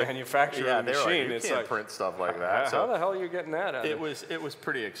surprised the manufacturer of the machine. Like, you can't print stuff like that. How the hell are you getting that out of it? It was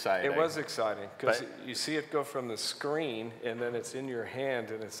pretty exciting. It was exciting, because you see it go from the screen, and then it's in your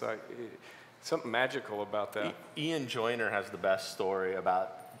hand, and it's like something magical about that. Ian Joyner has the best story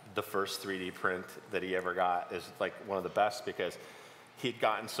about the first 3D print that he ever got. Is like one of the best, because he'd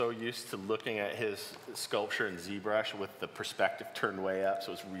gotten so used to looking at his sculpture in ZBrush with the perspective turned way up,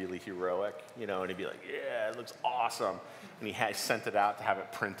 so it's really heroic, and he'd be like, yeah, it looks awesome. And he sent it out to have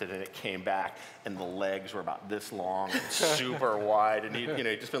it printed, and it came back, and the legs were about this long and super wide, and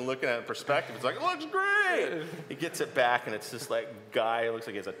he'd just been looking at it in perspective. It's like, it looks great! He gets it back, and it's this guy who looks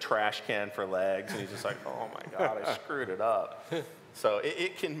like he has a trash can for legs, and he's just like, oh my God, I screwed it up. So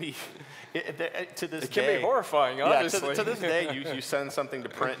it can be, to this day. It can be horrifying, obviously. Yeah, to this day, you send something to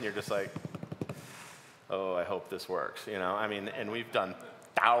print and you're just like, oh, I hope this works. I mean, and we've done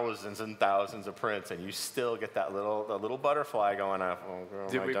thousands and thousands of prints, and you still get that little butterfly going up. Oh,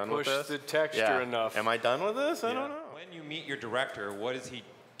 Did we push the texture enough? Am I done with this? I don't know. When you meet your director, what is he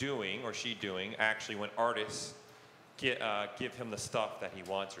doing or she doing actually when artists give him the stuff that he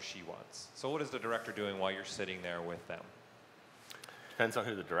wants or she wants? So what is the director doing while you're sitting there with them? Depends on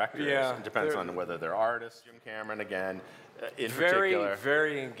who the director is. It depends on whether they're artists. Jim Cameron, again, in particular.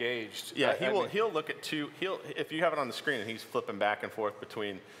 Very engaged. Yeah, he'll look at if you have it on the screen and he's flipping back and forth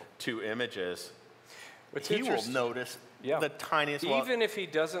between 2 images, he will notice the tiniest. Even if he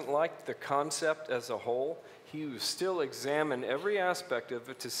doesn't like the concept as a whole, he will still examine every aspect of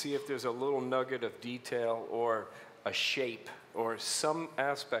it to see if there's a little nugget of detail or a shape or some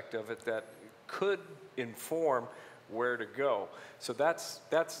aspect of it that could inform where to go. So that's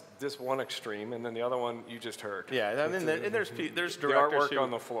this one extreme, and then the other one you just heard. Yeah, I mean, there's directors the artwork on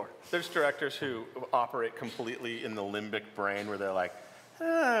the floor. There's directors who operate completely in the limbic brain, where they're like,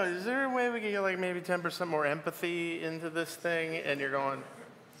 oh, is there a way we can get maybe 10% more empathy into this thing? And you're going,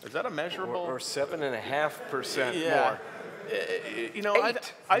 is that a measurable? Or 7.5% yeah. more. You know,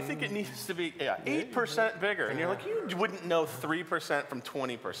 I think it needs to be 8% bigger, and you're like, you wouldn't know 3% from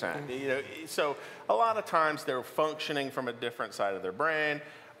 20%. You know, so a lot of times they're functioning from a different side of their brain,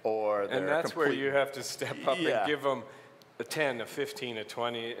 or they're and that's where you have to step up and give them a 10, a 15, a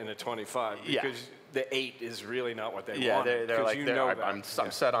 20, and a 25, because the 8 is really not what they want. Yeah, they're like, I'm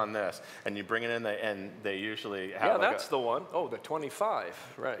set on this, and you bring it in, and they usually have. Yeah, that's the one. Oh, the 25,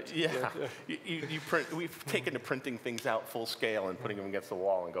 right? Yeah, you print. We've taken to printing things out full scale and putting them against the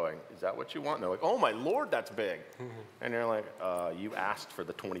wall and going, "Is that what you want?" And they're like, "Oh my lord, that's big," and you're like, "You asked for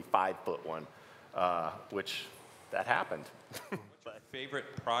the 25-foot one," which that happened.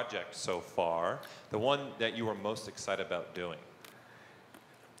 Favorite project so far, the one that you were most excited about doing?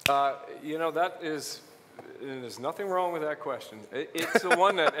 You know, there's nothing wrong with that question. It's the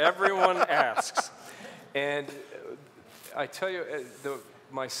one that everyone asks. And I tell you,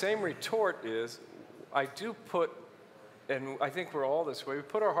 my same retort is, I do put, and I think we're all this way, we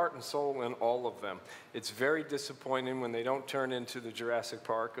put our heart and soul in all of them. It's very disappointing when they don't turn into the Jurassic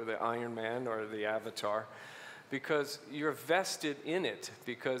Park or the Iron Man or the Avatar, because you're vested in it,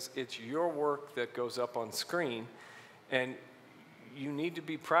 because it's your work that goes up on screen, and you need to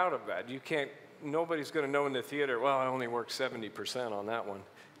be proud of that. You can't, nobody's going to know in the theater, well, I only worked 70% on that one.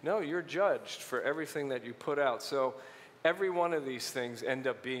 No, you're judged for everything that you put out. So every one of these things end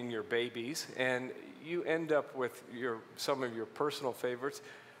up being your babies, and you end up with some of your personal favorites.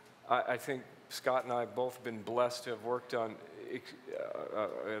 I think Scott and I have both been blessed to have worked on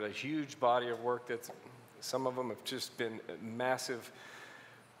a huge body of work that's, some of them have just been massive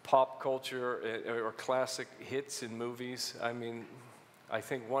pop culture or classic hits in movies. I mean, I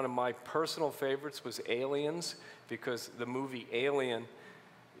think one of my personal favorites was Aliens, because the movie Alien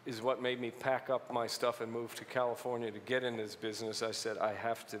is what made me pack up my stuff and move to California to get in this business. I said, I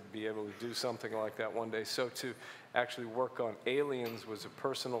have to be able to do something like that one day. So to actually work on Aliens was a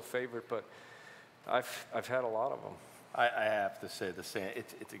personal favorite, but I've had a lot of them. I have to say the same.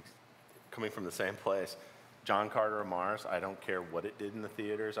 It's coming from the same place. John Carter of Mars, I don't care what it did in the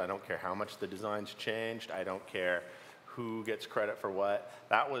theaters. I don't care how much the designs changed. I don't care who gets credit for what.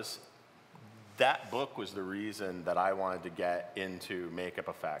 That book was the reason that I wanted to get into makeup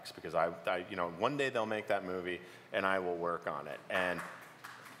effects, because I you know, one day they'll make that movie and I will work on it. And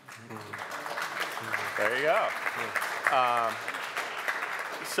there you go.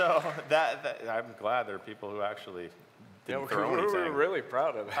 So I'm glad there are people who actually didn't throw anything. We're really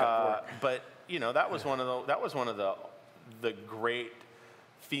proud of that. But you know, that was one of the great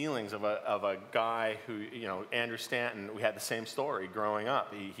feelings of a guy who, you know, Andrew Stanton. We had the same story growing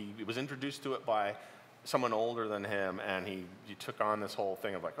up. He was introduced to it by someone older than him, and he took on this whole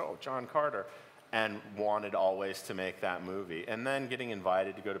thing of like, oh, John Carter, and wanted always to make that movie. And then getting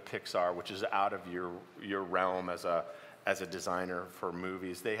invited to go to Pixar, which is out of your realm as a designer for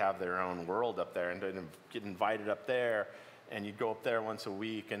movies. They have their own world up there, and to get invited up there. And you'd go up there once a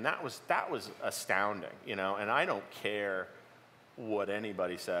week, and that was astounding, you know. And I don't care what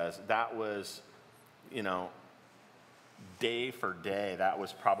anybody says. That was, you know, day for day, that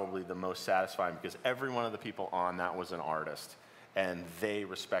was probably the most satisfying, because every one of the people on that was an artist, and they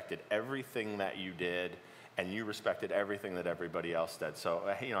respected everything that you did, and you respected everything that everybody else did. So,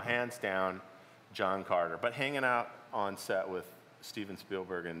 you know, hands down, John Carter. But hanging out on set with Steven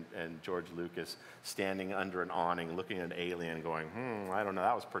Spielberg and George Lucas, standing under an awning, looking at an alien, going, I don't know,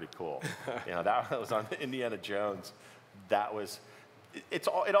 that was pretty cool. You know, that was on Indiana Jones. That was, it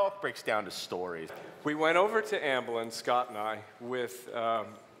all breaks down to stories. We went over to Amblin, Scott and I, with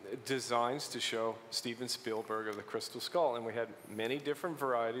designs to show Steven Spielberg of the Crystal Skull, and we had many different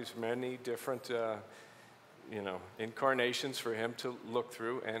varieties, many different you know, incarnations for him to look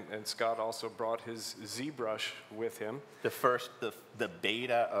through, and Scott also brought his ZBrush with him. The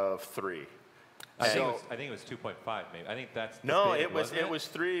beta of 3. I think it was 2.5, maybe. I think that's no, beta, it was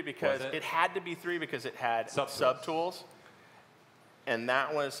 3 because it had to be 3 because it had subtools. And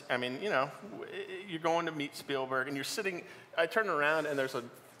that was, I mean, you know, you're going to meet Spielberg, and you're sitting. I turn around, and there's a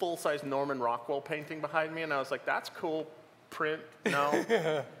full-size Norman Rockwell painting behind me, and I was like, that's cool. Print?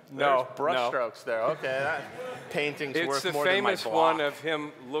 No. No. Brush strokes there. Okay, that painting's worth more than my block. It's the famous one of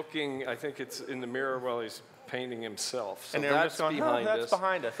him looking, I think it's in the mirror while he's painting himself. So and that's going, behind us. That's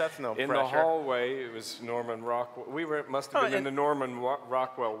behind us. That's no in pressure. The hallway, it was Norman Rockwell. Must have been in the Norman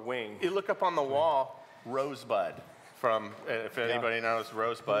Rockwell wing. You look up on the wall, Rosebud from, if anybody knows,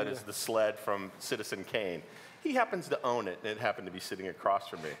 Rosebud is the sled from Citizen Kane. He happens to own it, and it happened to be sitting across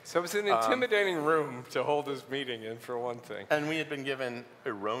from me. So it was an intimidating room to hold his meeting in, for one thing. And we had been given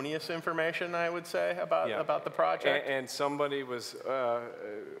erroneous information, I would say, about the project. And somebody was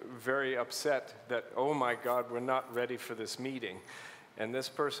very upset that, oh my God, we're not ready for this meeting. And this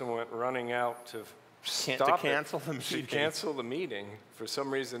person went running out to cancel the meeting. To cancel the meeting. For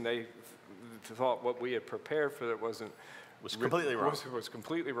some reason, they thought what we had prepared for it was completely wrong. Was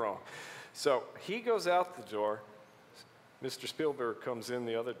completely wrong. So he goes out the door. Mr. Spielberg comes in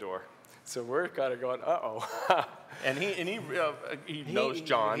the other door. So we're kind of going, uh-oh. And he knows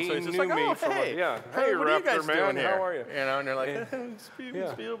John, so he's just knew like, me oh, from hey, hey, what are you guys Raptor, doing man, here? how are you? You know, and they're like, And-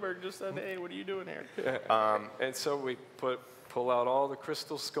 Steven Spielberg just said, hey, what are you doing here? And so we pull out all the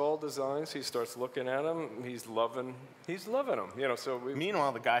crystal skull designs. He starts looking at them. He's loving them. You know, so we.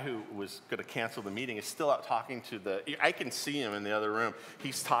 Meanwhile, the guy who was going to cancel the meeting is still out talking to I can see him in the other room.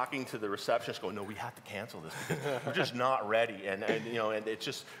 He's talking to the receptionist going, no, we have to cancel this because we're just not ready. And you know, and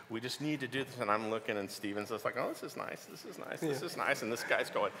we just need to do this. And I'm looking and Steven's just like, oh, this is nice. This is nice. And this guy's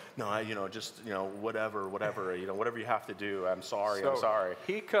going, no, whatever, whatever you have to do. I'm sorry.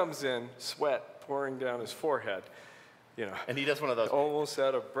 He comes in, sweat pouring down his forehead. You know, and he does one of those almost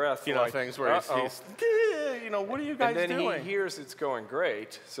out of breath, things where he's what are you guys doing? And then he hears it's going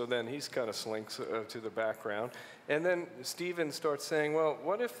great, so then he's kind of slinks to the background. And then Steven starts saying, well,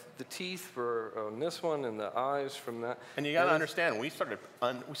 what if the teeth were on this one and the eyes from that? And you got to understand, we started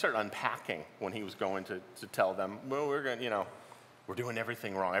unpacking when he was going to tell them, well, we're doing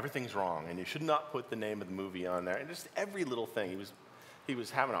everything wrong. Everything's wrong, and you should not put the name of the movie on there. And just every little thing, he was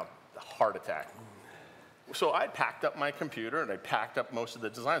having a heart attack. So I packed up my computer and I packed up most of the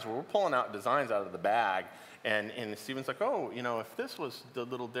designs. We're pulling out designs out of the bag, and Steven's like, oh, if this was a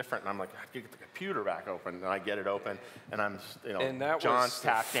little different, and I'm like, I get the computer back open, and I get it open, and I'm, and that John's was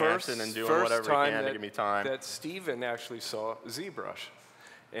tap dancing and doing whatever he can to give me time. That Steven actually saw ZBrush.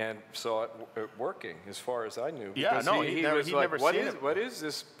 And saw it working, as far as I knew. Yeah, no, he'd never seen it. What is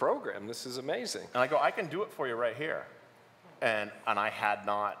this program? This is amazing. And I go, I can do it for you right here. And I had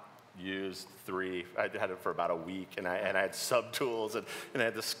not used 3. I had it for about a week, and I had subtools, and I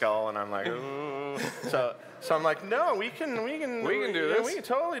had the skull, and I'm like, ooh. So I'm like, no, we can do this. We can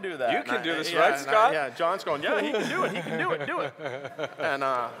totally do that. You can do this, right, Scott? Yeah, John's going, yeah, he can do it. He can do it. And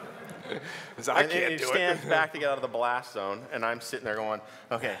he stands back to get out of the blast zone, and I'm sitting there going,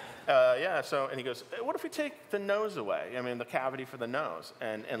 okay, and he goes, what if we take the nose away? I mean, the cavity for the nose.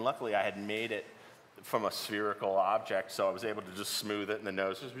 And luckily, I had made it from a spherical object, so I was able to just smooth it, and the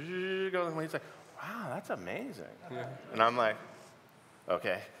nose just goes. He's like, wow, that's amazing. Yeah. And I'm like,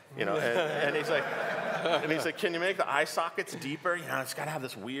 okay. And he's like, can you make the eye sockets deeper? It's got to have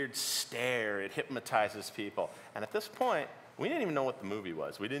this weird stare. It hypnotizes people. And at this point, we didn't even know what the movie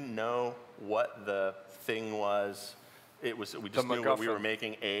was. We didn't know what the thing was. We just knew that we were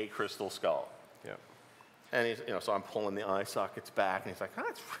making a crystal skull. Yeah. And he's, so I'm pulling the eye sockets back, and he's like,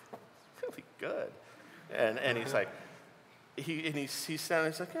 that's really good. And he's like, he's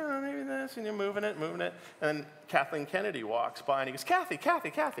standing, he's like, oh, maybe this, and you're moving it. And then Kathleen Kennedy walks by, and he goes, Kathy.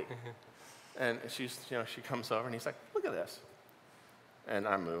 And she's, she comes over, and he's like, look at this. And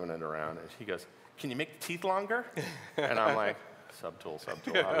I'm moving it around, and he goes, can you make the teeth longer? And I'm like, subtool, how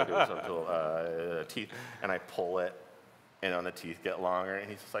do we do a subtool? Teeth. And I pull it, and the teeth get longer,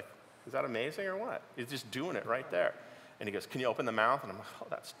 and he's just like, is that amazing or what? He's just doing it right there. And he goes, can you open the mouth? And I'm like, oh,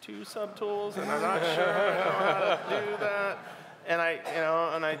 that's 2 subtools, and I'm not sure I know how to do that. And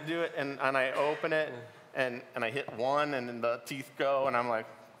I do it, and I open it, and I hit 1, and then the teeth go, and I'm like,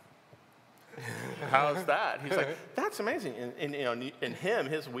 how's that? He's like, that's amazing. And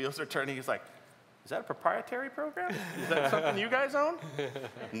his wheels are turning. He's like, is that a proprietary program? Is that something you guys own?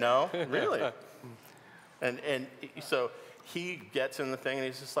 No, really. And so he gets in the thing, and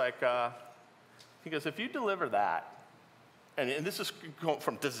he's just like, he goes, if you deliver that, and this is going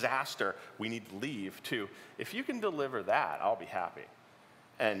from disaster, we need leave, to if you can deliver that, I'll be happy.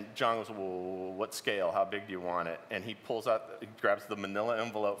 And John goes, well, what scale? How big do you want it? And he grabs the manila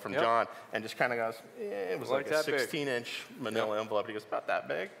envelope from John and just kind of goes, it was like a 16-inch manila envelope. He goes, about that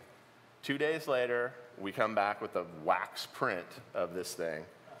big. 2 days later, we come back with a wax print of this thing,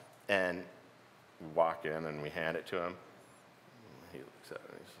 and we walk in and we hand it to him. He looks at it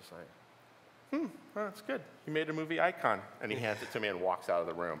and he's just like, well, that's good. You made a movie icon. And he hands it to me and walks out of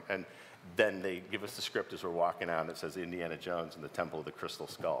the room. And then they give us the script as we're walking out, and it says Indiana Jones and the Temple of the Crystal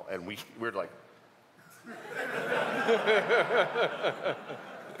Skull. And we're like,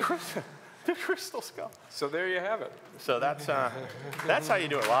 the Crystal Skull. So there you have it. So that's how you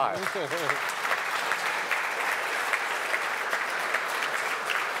do it live.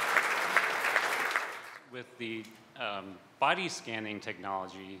 With the body scanning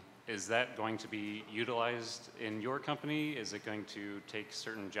technology, is that going to be utilized in your company? Is it going to take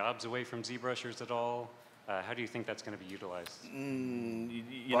certain jobs away from ZBrushers at all? how do you think that's going to be utilized? You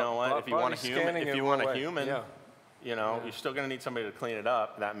know what? If you want a human, yeah. you know, you're still going to need somebody to clean it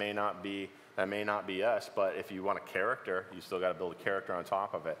up. That may not be us. But if you want a character, you still got to build a character on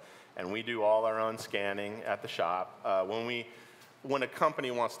top of it. And we do all our own scanning at the shop. When a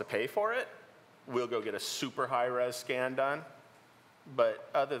company wants to pay for it, we'll go get a super high-res scan done. But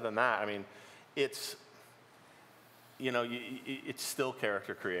other than that, I mean, it's, you know, it's still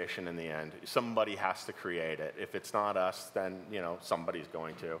character creation in the end. Somebody has to create it. If it's not us, then, you know, somebody's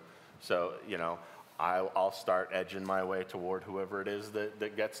going to. So, you know, I'll start edging my way toward whoever it is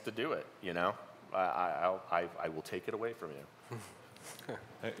that gets to do it, you know? I will take it away from you.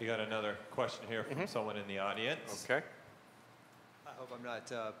 You got another question here from someone in the audience. Okay. I hope I'm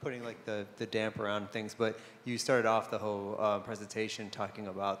not putting like the damp around things, but you started off the whole presentation talking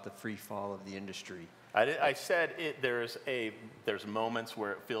about the free fall of the industry. I said there's moments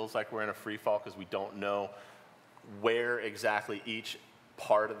where it feels like we're in a free fall because we don't know where exactly each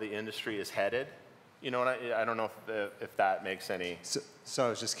part of the industry is headed. You know, I don't know if that makes any. So I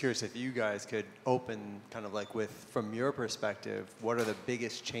was just curious if you guys could open kind of like from your perspective, what are the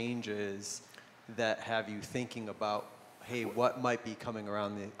biggest changes that have you thinking about, hey, what might be coming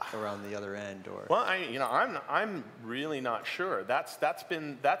around the other end, or? Well, I'm really not sure. That's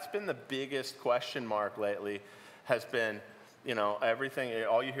been the biggest question mark lately, has been, you know, everything.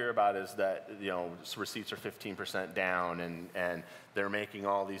 All you hear about is that, you know, receipts are 15% down, and they're making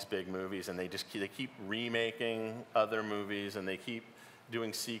all these big movies, and they keep remaking other movies, and they keep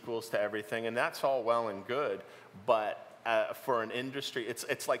doing sequels to everything, and that's all well and good, but. For an industry,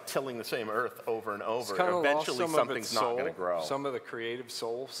 it's like tilling the same earth over and over. Eventually, something's not going to grow. Some of the creative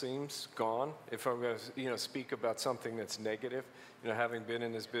soul seems gone. If I'm going to, you know, speak about something that's negative, you know, having been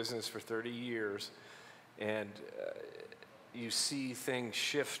in this business for 30 years, and you see things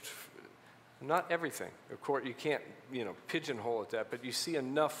shift. Not everything, of course. You can't, you know, pigeonhole it that, but you see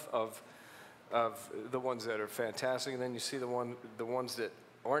enough of the ones that are fantastic, and then you see the ones that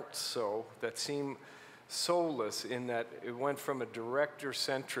aren't so, that seem soulless, in that it went from a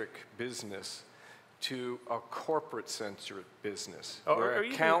director-centric business to a corporate-centric business, where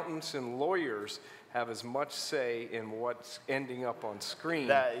accountants and lawyers have as much say in what's ending up on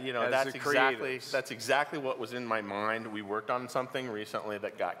screen as the creatives. That's exactly what was in my mind. We worked on something recently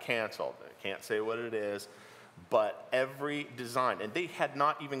that got canceled. I can't say what it is, but every design, and they had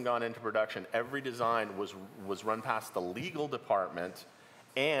not even gone into production, every design was run past the legal department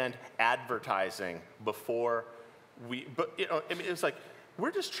and advertising before but you know, I mean, it's like,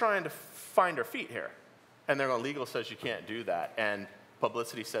 we're just trying to find our feet here. And they're going, legal says you can't do that. And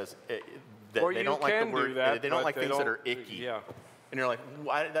publicity says that they don't like the word, they don't like things that are icky. Yeah. And you're like,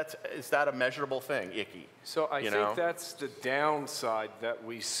 why, is that a measurable thing, icky? So I think that's the downside that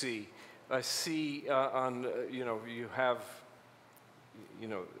we see. I see you know, you have, you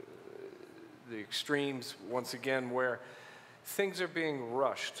know, the extremes, once again, where things are being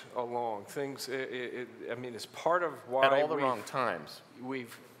rushed along. Things, I mean, it's part of why at all the wrong times.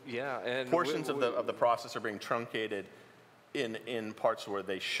 And portions of the process are being truncated in parts where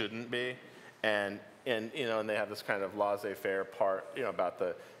they shouldn't be, and you know, and they have this kind of laissez-faire part, you know, about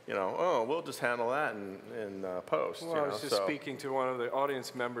the, you know, oh, we'll just handle that in post. Well, you know, I was just speaking to one of the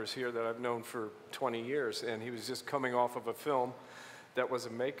audience members here that I've known for 20 years, and he was just coming off of a film that was a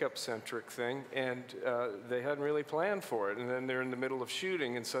makeup-centric thing, and they hadn't really planned for it. And then they're in the middle of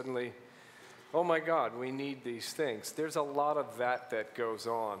shooting, and suddenly, oh my God, we need these things. There's a lot of that goes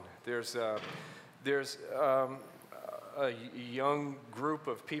on. There's a young group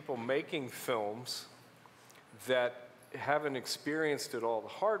of people making films that haven't experienced it all the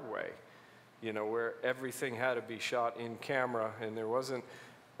hard way, you know, where everything had to be shot in camera, and there wasn't,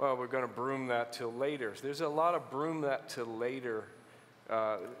 well, we're going to broom that till later. There's a lot of broom that till later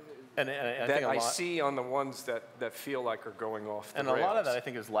that I see on the ones that feel like are going off the rails. And a lot of that, I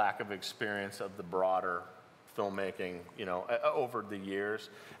think, is lack of experience of the broader filmmaking, you know, over the years.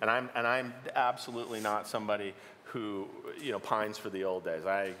 And I'm absolutely not somebody who, you know, pines for the old days.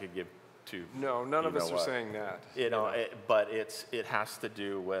 I could give to. No, none of us are saying that. You know, but it has to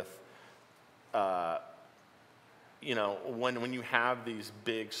do with, you know, when you have these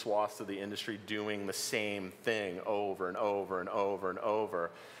big swaths of the industry doing the same thing over and over and over and over,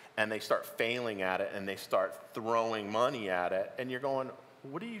 and they start failing at it, and they start throwing money at it, and you're going,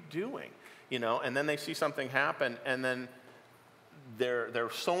 what are you doing? You know, and then they see something happen, and then they're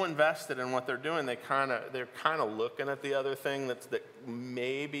so invested in what they're doing, they're kind of looking at the other thing that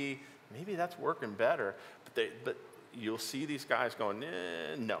maybe that's working better, but you'll see these guys going,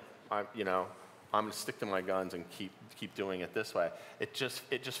 no, I'm going to stick to my guns and keep doing it this way. It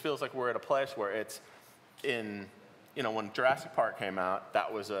just feels like we're at a place where it's when Jurassic Park came out,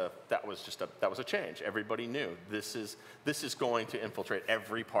 that was a change. Everybody knew this is going to infiltrate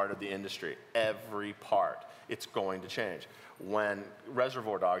every part of the industry, every part. It's going to change. When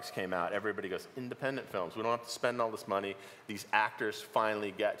Reservoir Dogs came out, everybody goes, independent films. We don't have to spend all this money. These actors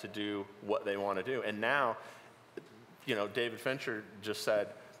finally get to do what they want to do. And now, David Fincher just said,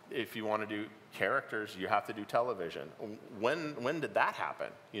 if you want to do characters, you have to do television. When did that happen?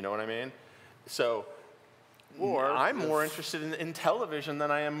 You know what I mean? So I'm more interested in television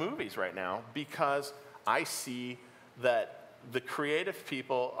than I am movies right now, because I see that the creative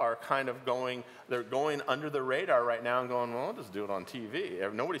people are kind of they're going under the radar right now and going, well, I'll just do it on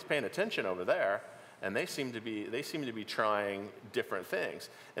TV. Nobody's paying attention over there, and they seem to be trying different things.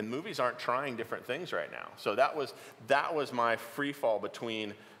 And movies aren't trying different things right now. So that was my free fall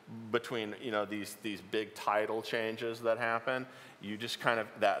between these big title changes that happen. You just kind of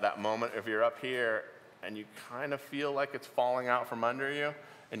that moment, if you're up here and you kind of feel like it's falling out from under you,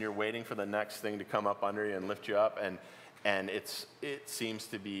 and you're waiting for the next thing to come up under you and lift you up, and it seems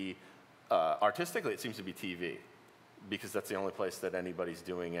to be, artistically, it seems to be TV, because that's the only place that anybody's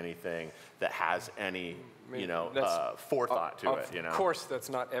doing anything that has any, forethought to it. Of course,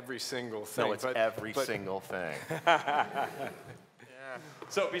 that's not every single thing. No, it's every single thing.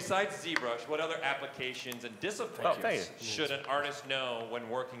 So besides ZBrush, what other applications and disciplines should an artist know when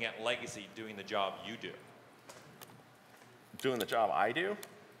working at Legacy doing the job you do? Doing the job I do?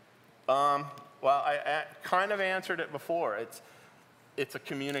 Well, I kind of answered it before. It's a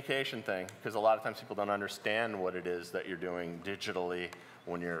communication thing, because a lot of times people don't understand what it is that you're doing digitally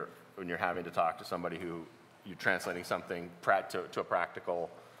when you're having to talk to somebody who you're translating something to a practical,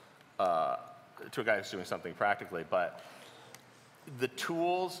 to a guy who's doing something practically. But the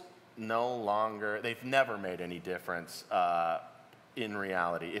tools they've never made any difference in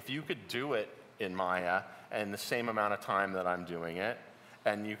reality. If you could do it in Maya in the same amount of time that I'm doing it,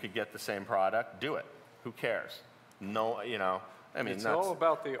 and you could get the same product, do it. Who cares? No, I mean, it's all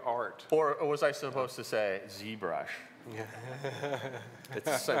about the art. Or was I supposed to say ZBrush? It's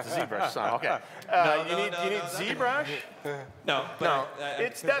a ZBrush song. Okay. You need ZBrush? No. No.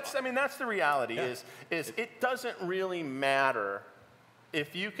 That's the reality. Is it doesn't really matter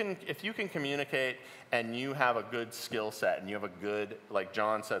if you can communicate and you have a good skill set and you have a good, like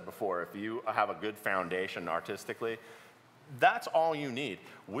John said before, if you have a good foundation artistically, that's all you need.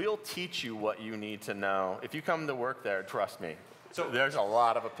 We'll teach you what you need to know. If you come to work there, trust me, there's a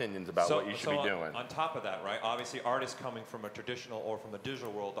lot of opinions about what you should be doing. On top of that, right, obviously artists coming from a traditional or from the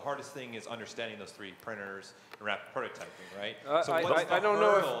digital world, the hardest thing is understanding those 3D printers and rapid prototyping, right? I don't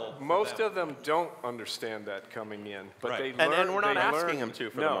know if most of them don't understand that coming in, but they learn. And we're not asking them to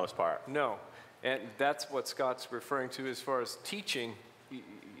for the most part. No, and that's what Scott's referring to as far as teaching,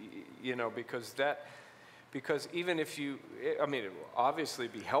 because even if it would obviously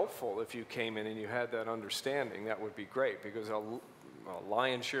be helpful if you came in and you had that understanding. That would be great, because a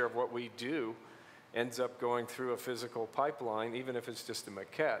lion's share of what we do ends up going through a physical pipeline, even if it's just a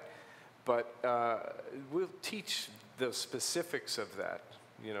maquette. But we'll teach the specifics of that,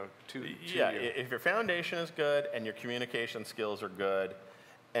 to you. If your foundation is good and your communication skills are good,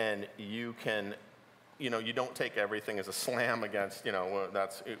 and you can, you don't take everything as a slam against, well,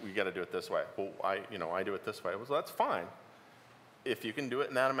 we got to do it this way. Well, I do it this way. Well, that's fine. If you can do it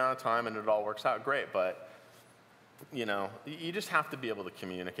in that amount of time and it all works out, great. But, you just have to be able to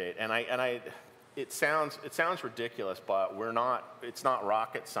communicate. And it sounds ridiculous, but it's not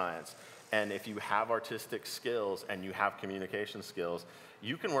rocket science. And if you have artistic skills and you have communication skills,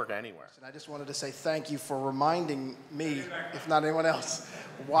 you can work anywhere. And I just wanted to say thank you for reminding me, if not anyone else,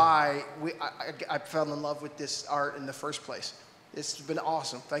 why I fell in love with this art in the first place. It's been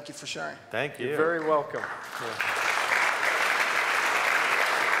awesome. Thank you for sharing. Thank you. You're very welcome. Yeah.